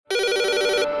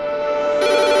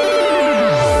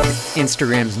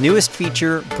Instagram's newest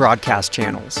feature, broadcast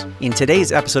channels. In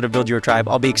today's episode of Build Your Tribe,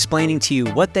 I'll be explaining to you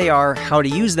what they are, how to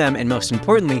use them, and most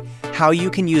importantly, how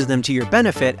you can use them to your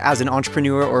benefit as an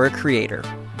entrepreneur or a creator.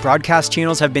 Broadcast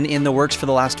channels have been in the works for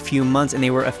the last few months, and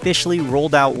they were officially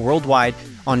rolled out worldwide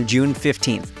on June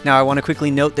 15th. Now, I want to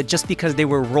quickly note that just because they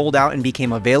were rolled out and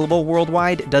became available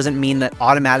worldwide doesn't mean that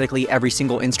automatically every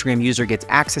single Instagram user gets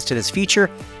access to this feature.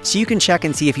 So you can check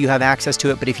and see if you have access to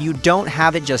it, but if you don't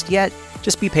have it just yet,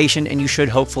 just be patient and you should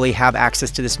hopefully have access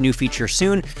to this new feature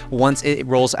soon once it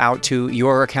rolls out to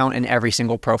your account and every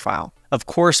single profile. Of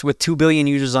course, with 2 billion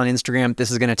users on Instagram,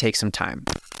 this is going to take some time.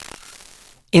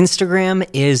 Instagram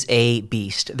is a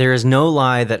beast. There is no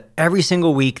lie that every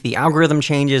single week the algorithm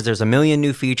changes, there's a million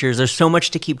new features, there's so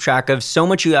much to keep track of, so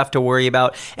much you have to worry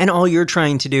about, and all you're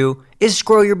trying to do is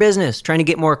grow your business, trying to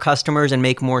get more customers and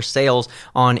make more sales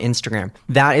on Instagram.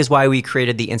 That is why we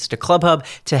created the Insta Club Hub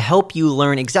to help you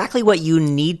learn exactly what you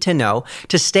need to know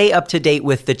to stay up to date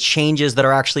with the changes that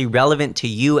are actually relevant to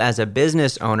you as a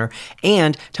business owner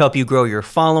and to help you grow your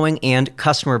following and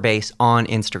customer base on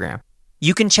Instagram.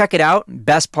 You can check it out,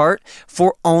 best part,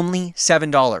 for only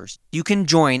 $7. You can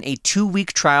join a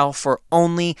 2-week trial for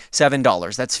only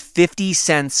 $7. That's 50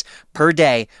 cents per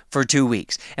day for 2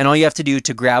 weeks. And all you have to do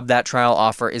to grab that trial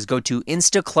offer is go to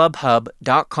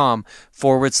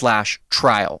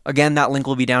instaclubhub.com/trial. Again, that link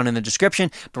will be down in the description.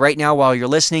 But right now, while you're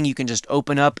listening, you can just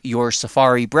open up your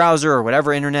Safari browser or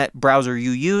whatever internet browser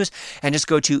you use and just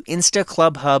go to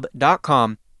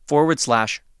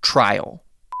instaclubhub.com/trial.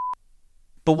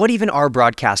 But what even are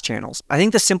broadcast channels? I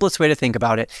think the simplest way to think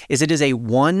about it is a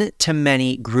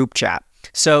one-to-many group chat.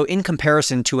 So in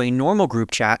comparison to a normal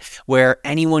group chat where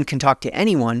anyone can talk to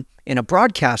anyone, in a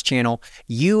broadcast channel,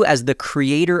 you as the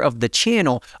creator of the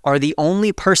channel are the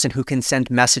only person who can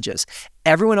send messages.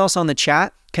 Everyone else on the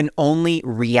chat can only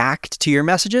react to your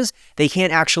messages. They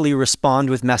can't actually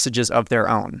respond with messages of their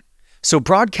own. So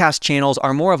broadcast channels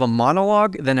are more of a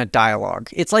monologue than a dialogue.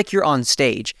 It's like you're on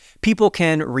stage. People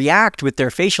can react with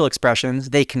their facial expressions,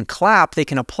 they can clap, they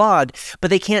can applaud, but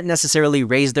they can't necessarily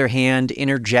raise their hand,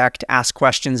 interject, ask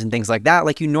questions, and things like that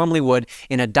like you normally would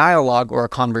in a dialogue or a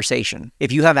conversation.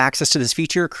 If you have access to this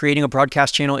feature, creating a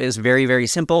broadcast channel is very, very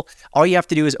simple. All you have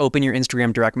to do is open your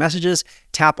Instagram direct messages,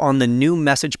 tap on the new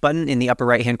message button in the upper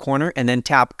right-hand corner, and then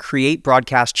tap Create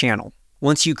Broadcast Channel.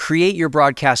 Once you create your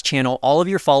broadcast channel, all of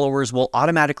your followers will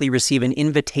automatically receive an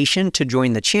invitation to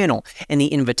join the channel, and the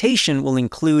invitation will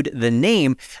include the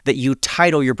name that you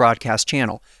title your broadcast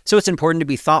channel. So it's important to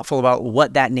be thoughtful about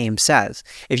what that name says.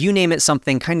 If you name it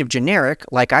something kind of generic,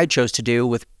 like I chose to do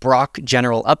with Brock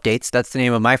General Updates, that's the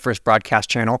name of my first broadcast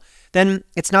channel, then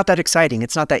it's not that exciting,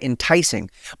 it's not that enticing.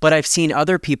 But I've seen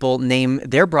other people name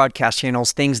their broadcast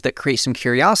channels things that create some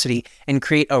curiosity and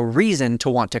create a reason to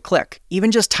want to click.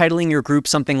 Even just titling your group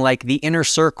something like The Inner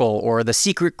Circle or The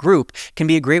Secret Group can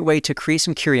be a great way to create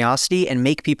some curiosity and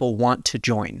make people want to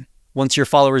join. Once your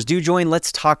followers do join,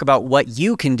 let's talk about what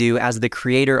you can do as the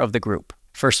creator of the group.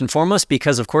 First and foremost,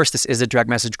 because of course this is a direct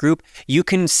message group, you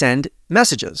can send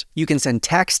messages. You can send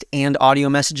text and audio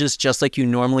messages just like you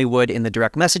normally would in the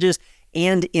direct messages.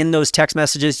 And in those text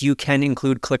messages, you can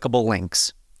include clickable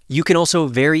links. You can also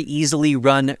very easily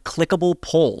run clickable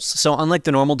polls. So unlike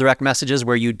the normal direct messages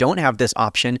where you don't have this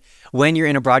option, when you're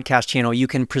in a broadcast channel, you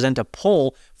can present a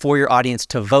poll for your audience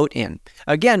to vote in.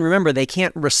 Again, remember, they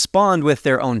can't respond with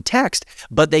their own text,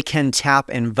 but they can tap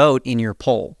and vote in your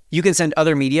poll. You can send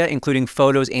other media, including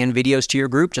photos and videos, to your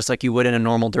group, just like you would in a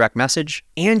normal direct message.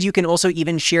 And you can also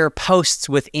even share posts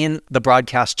within the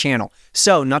broadcast channel.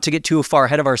 So not to get too far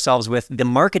ahead of ourselves with the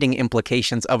marketing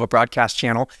implications of a broadcast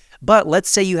channel, but let's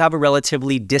say you have a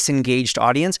relatively disengaged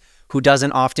audience who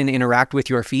doesn't often interact with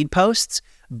your feed posts.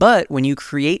 But when you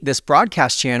create this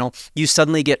broadcast channel, you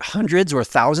suddenly get hundreds or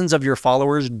thousands of your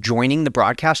followers joining the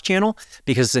broadcast channel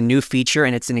because it's a new feature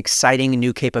and it's an exciting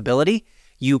new capability.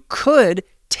 You could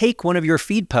take one of your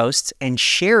feed posts and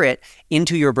share it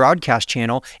into your broadcast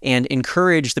channel and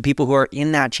encourage the people who are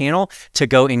in that channel to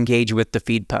go engage with the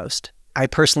feed post. I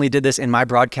personally did this in my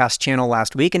broadcast channel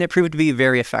last week and it proved to be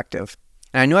very effective.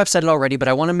 And I know I've said it already, but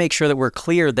I want to make sure that we're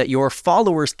clear that your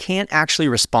followers can't actually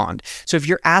respond. So if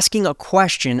you're asking a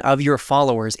question of your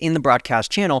followers in the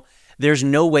broadcast channel, there's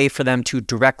no way for them to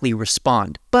directly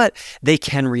respond, but they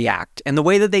can react. And the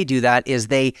way that they do that is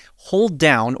they hold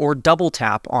down or double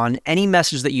tap on any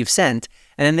message that you've sent,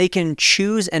 and then they can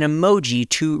choose an emoji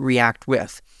to react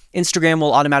with. Instagram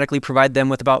will automatically provide them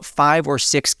with about 5 or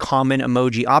 6 common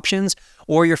emoji options,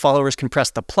 or your followers can press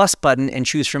the plus button and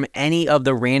choose from any of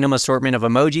the random assortment of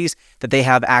emojis that they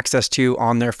have access to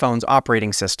on their phone's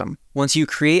operating system. Once you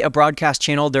create a broadcast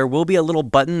channel, there will be a little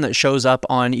button that shows up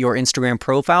on your Instagram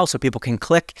profile so people can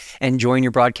click and join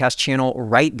your broadcast channel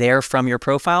right there from your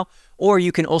profile. Or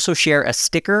you can also share a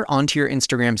sticker onto your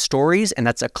Instagram stories, and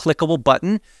that's a clickable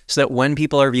button so that when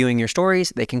people are viewing your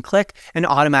stories, they can click and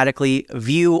automatically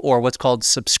view or what's called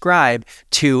subscribe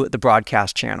to the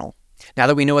broadcast channel. Now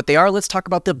that we know what they are, let's talk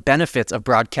about the benefits of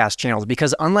broadcast channels,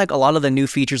 because unlike a lot of the new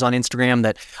features on Instagram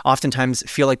that oftentimes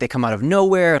feel like they come out of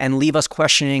nowhere and leave us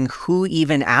questioning who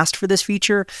even asked for this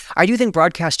feature, I do think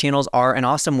broadcast channels are an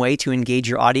awesome way to engage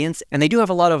your audience, and they do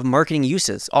have a lot of marketing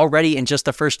uses. Already in just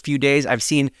the first few days, I've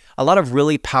seen a lot of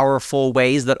really powerful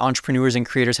ways that entrepreneurs and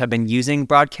creators have been using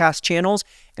broadcast channels,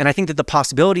 and I think that the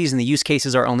possibilities and the use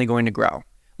cases are only going to grow.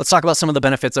 Let's talk about some of the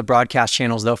benefits of broadcast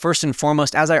channels though. First and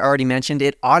foremost, as I already mentioned,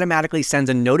 it automatically sends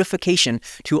a notification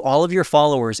to all of your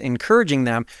followers, encouraging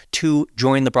them to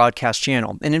join the broadcast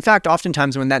channel. And in fact,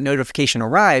 oftentimes when that notification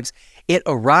arrives, it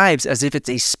arrives as if it's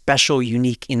a special,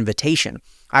 unique invitation.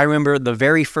 I remember the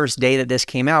very first day that this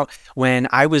came out when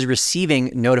I was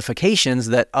receiving notifications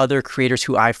that other creators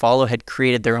who I follow had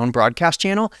created their own broadcast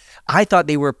channel. I thought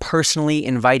they were personally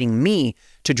inviting me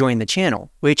to join the channel,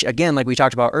 which again, like we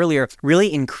talked about earlier,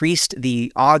 really increased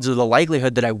the odds or the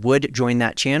likelihood that I would join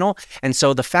that channel. And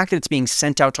so the fact that it's being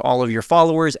sent out to all of your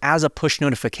followers as a push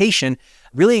notification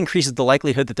really increases the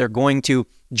likelihood that they're going to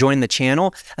join the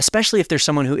channel, especially if there's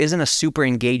someone who isn't a super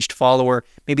engaged follower.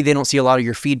 Maybe they don't see a lot of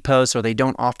your feed posts or they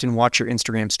don't often watch your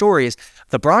Instagram stories.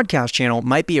 The broadcast channel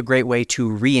might be a great way to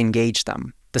re-engage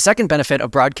them. The second benefit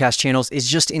of broadcast channels is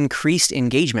just increased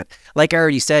engagement. Like I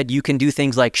already said, you can do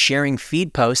things like sharing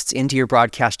feed posts into your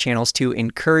broadcast channels to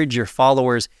encourage your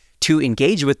followers to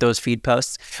engage with those feed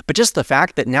posts. But just the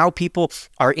fact that now people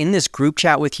are in this group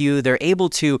chat with you, they're able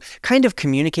to kind of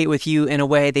communicate with you in a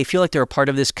way, they feel like they're a part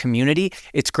of this community.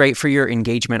 It's great for your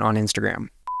engagement on Instagram.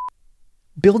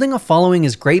 Building a following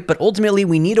is great, but ultimately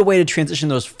we need a way to transition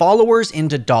those followers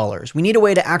into dollars. We need a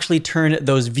way to actually turn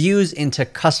those views into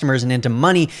customers and into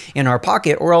money in our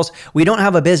pocket, or else we don't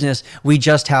have a business, we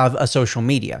just have a social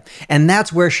media. And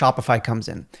that's where Shopify comes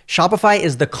in. Shopify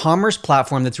is the commerce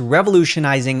platform that's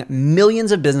revolutionizing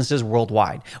millions of businesses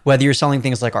worldwide. Whether you're selling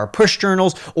things like our push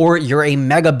journals or you're a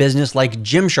mega business like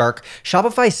Gymshark,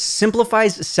 Shopify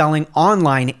simplifies selling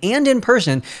online and in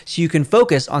person so you can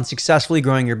focus on successfully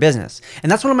growing your business.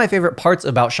 And that's one of my favorite parts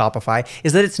about Shopify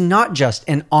is that it's not just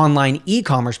an online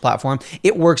e-commerce platform.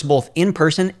 It works both in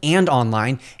person and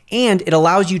online, and it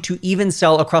allows you to even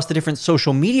sell across the different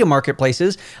social media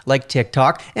marketplaces like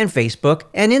TikTok and Facebook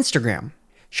and Instagram.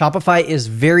 Shopify is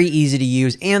very easy to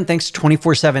use, and thanks to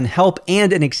 24/7 help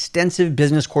and an extensive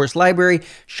business course library,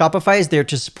 Shopify is there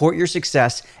to support your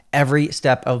success every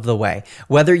step of the way.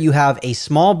 Whether you have a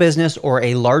small business or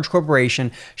a large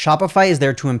corporation, Shopify is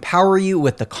there to empower you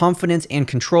with the confidence and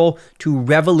control to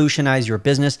revolutionize your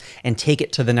business and take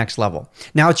it to the next level.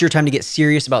 Now it's your time to get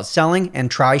serious about selling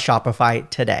and try Shopify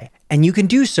today. And you can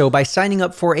do so by signing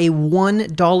up for a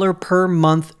 $1 per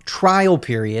month trial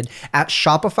period at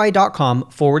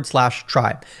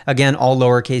shopify.com/tribe. Again, all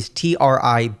lowercase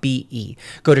TRIBE.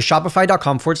 Go to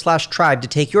shopify.com/tribe to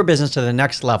take your business to the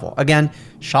next level. Again,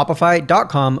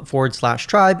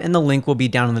 shopify.com/tribe, and the link will be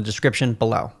down in the description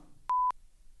below.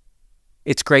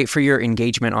 It's great for your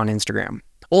engagement on Instagram.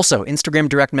 Also, Instagram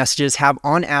direct messages have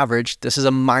on average, this is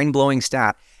a mind-blowing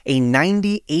stat, a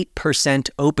 98%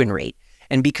 open rate.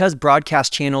 And because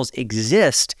broadcast channels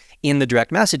exist in the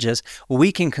direct messages,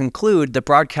 we can conclude that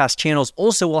broadcast channels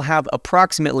also will have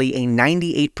approximately a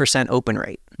 98% open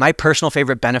rate. My personal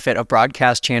favorite benefit of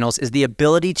broadcast channels is the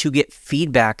ability to get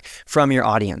feedback from your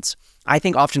audience. I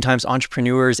think oftentimes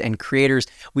entrepreneurs and creators,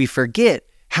 we forget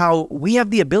how we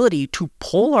have the ability to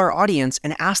poll our audience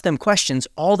and ask them questions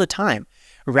all the time.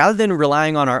 Rather than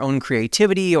relying on our own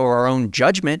creativity or our own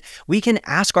judgment, we can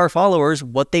ask our followers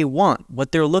what they want,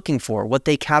 what they're looking for, what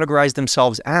they categorize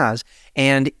themselves as.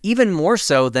 And even more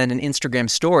so than an Instagram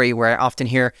story, where I often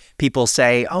hear people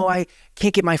say, oh, I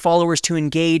can't get my followers to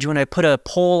engage when I put a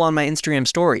poll on my Instagram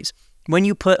stories. When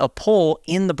you put a poll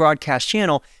in the broadcast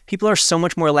channel, people are so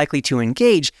much more likely to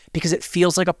engage because it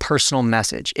feels like a personal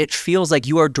message. It feels like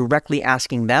you are directly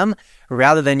asking them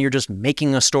rather than you're just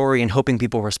making a story and hoping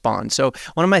people respond. So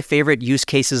one of my favorite use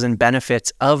cases and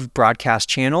benefits of broadcast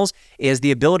channels is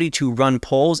the ability to run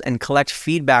polls and collect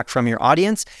feedback from your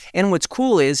audience. And what's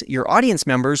cool is your audience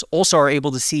members also are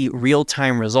able to see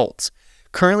real-time results.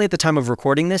 Currently, at the time of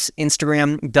recording this,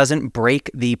 Instagram doesn't break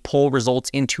the poll results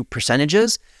into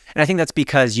percentages. And I think that's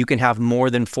because you can have more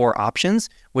than 4 options,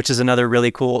 which is another really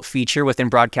cool feature within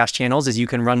broadcast channels, is you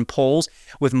can run polls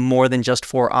with more than just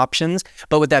 4 options.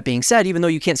 But with that being said, even though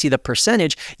you can't see the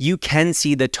percentage, you can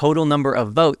see the total number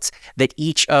of votes that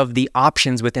each of the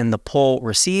options within the poll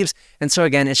receives. And so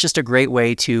again, it's just a great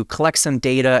way to collect some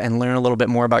data and learn a little bit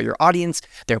more about your audience,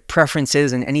 their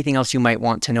preferences, and anything else you might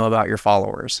want to know about your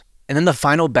followers. And then the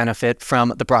final benefit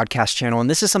from the broadcast channel, and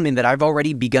this is something that I've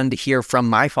already begun to hear from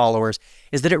my followers,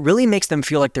 is that it really makes them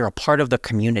feel like they're a part of the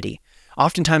community.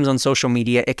 Oftentimes on social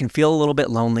media, it can feel a little bit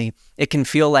lonely. It can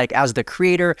feel like as the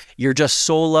creator, you're just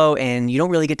solo and you don't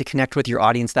really get to connect with your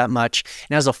audience that much.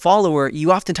 And as a follower,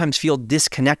 you oftentimes feel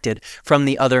disconnected from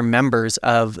the other members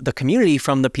of the community,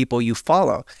 from the people you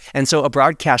follow. And so a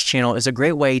broadcast channel is a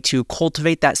great way to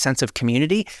cultivate that sense of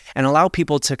community and allow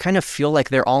people to kind of feel like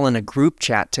they're all in a group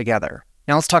chat together.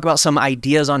 Now let's talk about some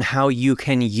ideas on how you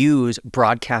can use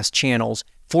broadcast channels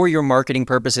for your marketing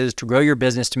purposes, to grow your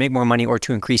business, to make more money, or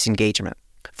to increase engagement.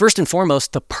 First and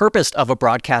foremost, the purpose of a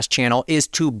broadcast channel is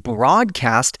to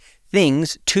broadcast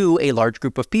things to a large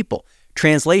group of people.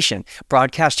 Translation: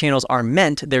 broadcast channels are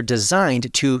they're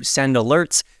designed to send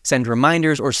alerts, send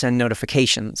reminders, or send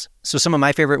notifications. So some of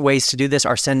my favorite ways to do this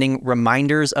are sending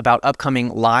reminders about upcoming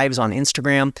lives on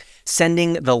Instagram,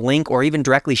 sending the link, or even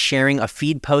directly sharing a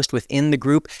feed post within the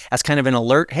group as kind of an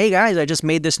alert. Hey guys, I just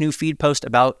made this new feed post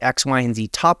about X, Y, and Z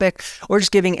topic, or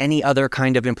just giving any other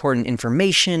kind of important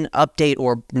information, update,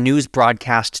 or news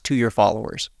broadcast to your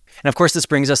followers. And of course, this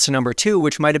brings us to number 2,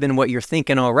 which might have been what you're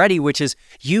thinking already, which is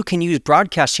you can use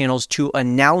broadcast channels to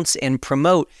announce and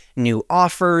promote new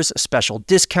offers, special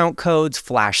discount codes,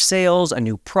 flash sales, a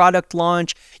new product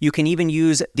launch. You can even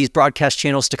use these broadcast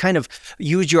channels to kind of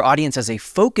use your audience as a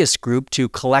focus group to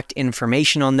collect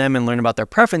information on them and learn about their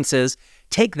preferences,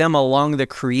 take them along the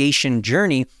creation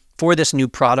journey for this new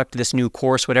product, this new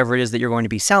course, whatever it is that you're going to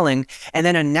be selling, and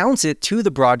then announce it to the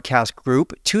broadcast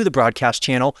group, to the broadcast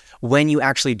channel when you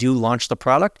actually do launch the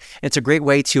product. It's a great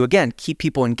way to, again, keep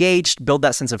people engaged, build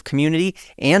that sense of community,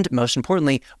 and most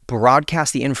importantly,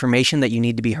 broadcast the information that you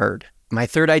need to be heard. My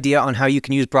third idea on how you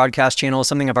can use broadcast channels is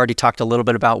something I've already talked a little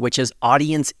bit about, which is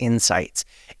audience insights.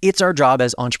 It's our job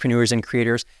as entrepreneurs and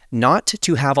creators not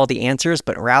to have all the answers,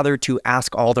 but rather to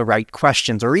ask all the right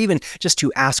questions, or even just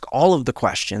to ask all of the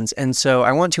questions. And so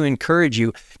I want to encourage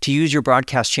you to use your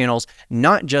broadcast channels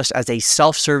not just as a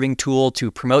self-serving tool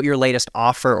to promote your latest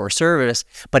offer or service,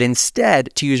 but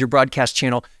instead to use your broadcast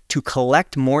channel to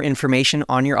collect more information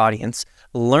on your audience,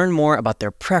 learn more about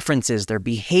their preferences, their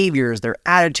behaviors, their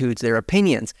attitudes, their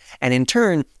opinions, and in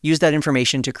turn, use that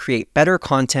information to create better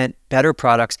content, better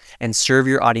products, and serve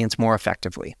your audience more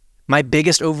effectively. My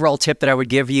biggest overall tip that I would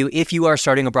give you if you are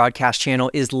starting a broadcast channel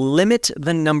is limit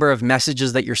the number of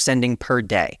messages that you're sending per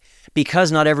day.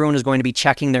 Because not everyone is going to be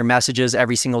checking their messages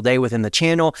every single day within the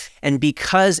channel, and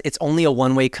because it's only a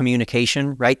one-way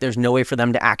communication, right? There's no way for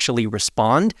them to actually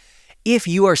respond. If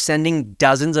you are sending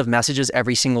dozens of messages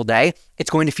every single day, it's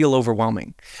going to feel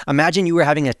overwhelming. Imagine you were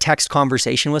having a text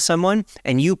conversation with someone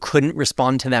and you couldn't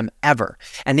respond to them ever,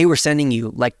 and they were sending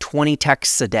you like 20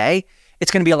 texts a day.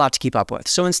 It's going to be a lot to keep up with.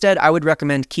 So instead, I would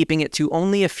recommend keeping it to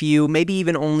only a few, maybe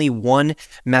even only one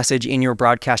message in your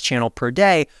broadcast channel per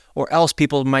day, or else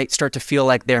people might start to feel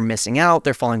like they're missing out,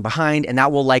 they're falling behind, and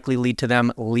that will likely lead to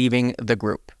them leaving the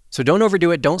group. So don't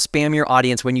overdo it. Don't spam your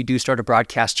audience when you do start a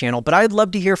broadcast channel, but I'd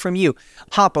love to hear from you.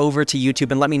 Hop over to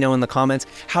YouTube and let me know in the comments,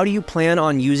 how do you plan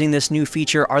on using this new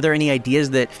feature? Are there any ideas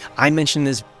that I mentioned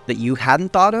that you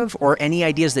hadn't thought of, or any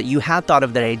ideas that you had thought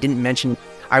of that I didn't mention?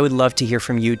 I would love to hear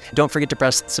from you. Don't forget to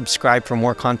press subscribe for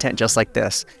more content just like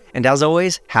this. And as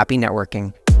always, happy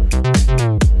networking.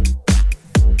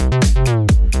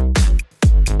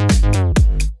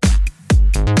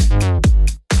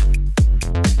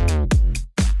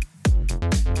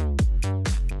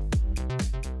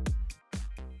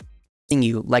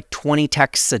 You like 20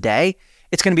 texts a day,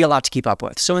 it's going to be a lot to keep up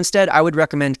with. So instead, I would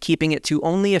recommend keeping it to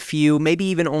only a few, maybe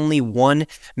even only one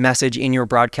message in your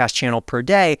broadcast channel per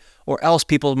day, or else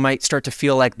people might start to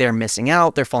feel like they're missing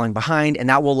out, they're falling behind, and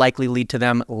that will likely lead to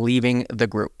them leaving the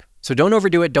group. So don't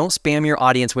overdo it. Don't spam your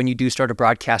audience when you do start a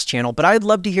broadcast channel, but I'd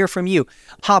love to hear from you.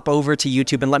 Hop over to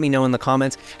YouTube and let me know in the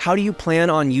comments, how do you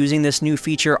plan on using this new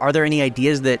feature? Are there any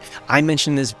ideas that I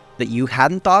mentioned that you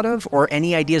hadn't thought of, or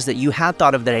any ideas that you had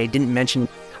thought of that I didn't mention?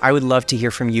 I would love to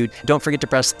hear from you. Don't forget to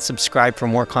press subscribe for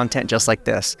more content just like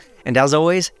this. And as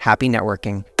always, happy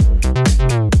networking.